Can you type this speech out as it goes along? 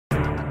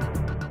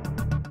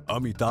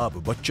अमिताभ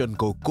बच्चन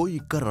को कोई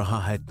कर रहा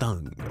है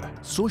तंग।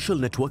 सोशल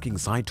नेटवर्किंग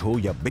साइट हो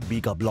या बिग बी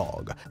का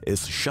ब्लॉग,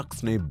 इस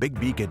शख्स ने बिग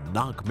बी के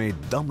नाक में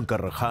दम कर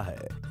रखा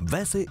है।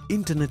 वैसे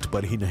इंटरनेट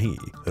पर ही नहीं,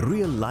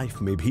 रियल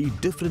लाइफ में भी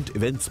डिफरेंट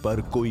इवेंट्स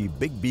पर कोई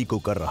बिग बी को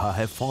कर रहा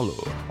है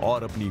फॉलो,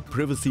 और अपनी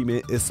प्रिवेसी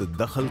में इस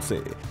दखल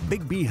से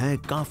बिग बी है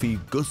काफी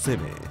गुस्से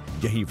में।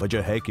 यही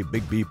वजह है कि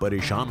बिग बी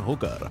परेशान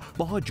होकर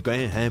पहुंच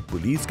गए हैं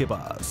पुलिस के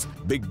पास।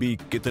 बिग बी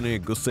कितने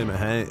गुस्से में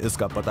हैं,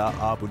 इसका पता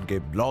आप उनके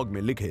ब्लॉग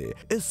में लिखे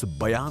इस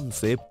बयान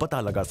से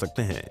पता लगा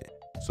सकते हैं।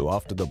 So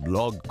after the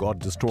blog got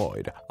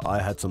destroyed, I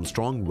had some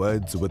strong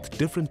words with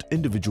different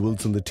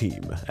individuals in the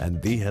team, and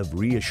they have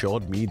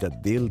reassured me that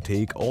they'll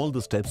take all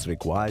the steps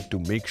required to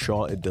make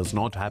sure it does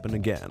not happen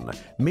again.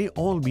 May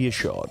all be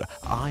assured,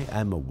 I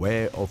am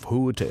aware of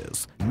who it is.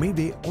 May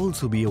they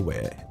also be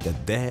aware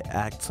that their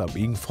acts are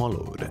being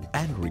followed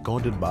and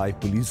recorded by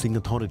policing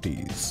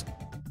authorities.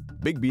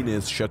 Big B ने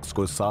इस शख्स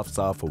को साफ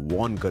साफ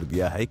warn कर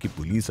दिया है कि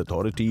पुलिस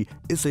अथॉरिटी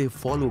इसे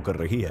फॉलो कर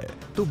रही है,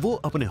 तो वो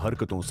अपने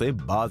हरकतों से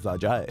बाज आ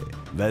जाए।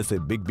 वैसे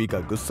बिग बी का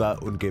गुस्सा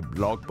उनके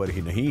ब्लॉग पर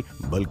ही नहीं,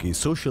 बल्कि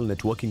सोशल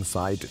नेटवर्किंग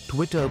साइट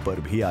ट्विटर पर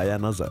भी आया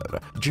नजर,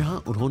 जहां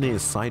उन्होंने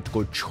इस साइट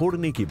को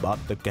छोड़ने की बात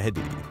तक कह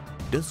दी।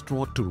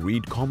 Distraught to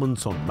read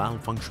comments on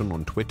malfunction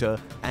on Twitter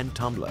and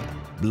Tumblr,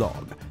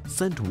 blog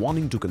sent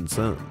warning to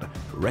concerned,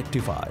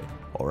 rectify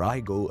or I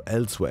go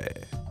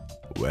elsewhere.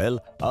 Well,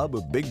 अब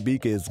बिग बी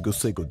के इस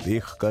गुस्से को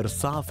देखकर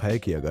साफ है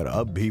कि अगर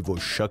अब भी वो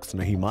शख्स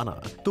नहीं माना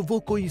तो वो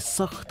कोई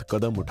सख्त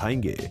कदम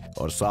उठाएंगे।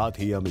 और साथ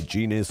ही अमित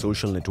जी ने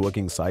सोशल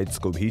नेटवर्किंग साइट्स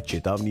को भी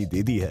चेतावनी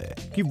दे दी है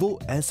कि वो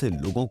ऐसे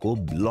लोगों को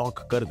ब्लॉक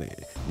कर दें,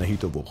 नहीं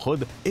तो वो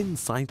खुद इन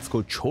साइट्स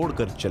को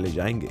छोड़कर चले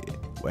जाएंगे।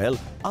 Well,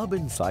 अब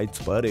इन साइट्स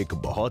पर एक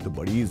बहुत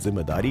बड़ी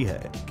जिम्मेदारी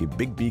है कि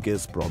बिग बी के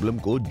इस प्रॉब्लम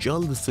को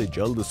जल्द से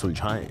जल्द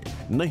सुलझाएं,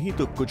 नहीं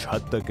तो कुछ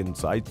हद तक इन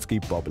साइट्स की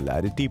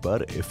पॉपुलैरिटी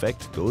पर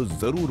इफेक्ट तो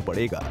जरूर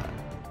पड़ेगा।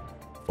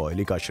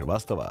 फॉयलिका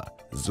Srivastava,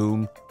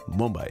 Zoom,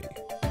 Mumbai.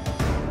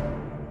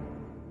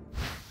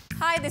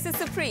 Hi, this is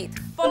Supreet.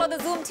 Follow the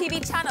Zoom TV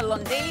channel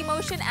on Daily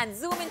Motion and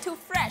zoom into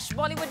fresh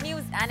Bollywood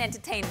news and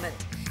entertainment.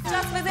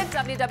 Just visit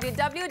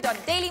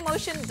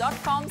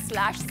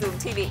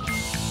www.dailymotion.com/ZoomTV.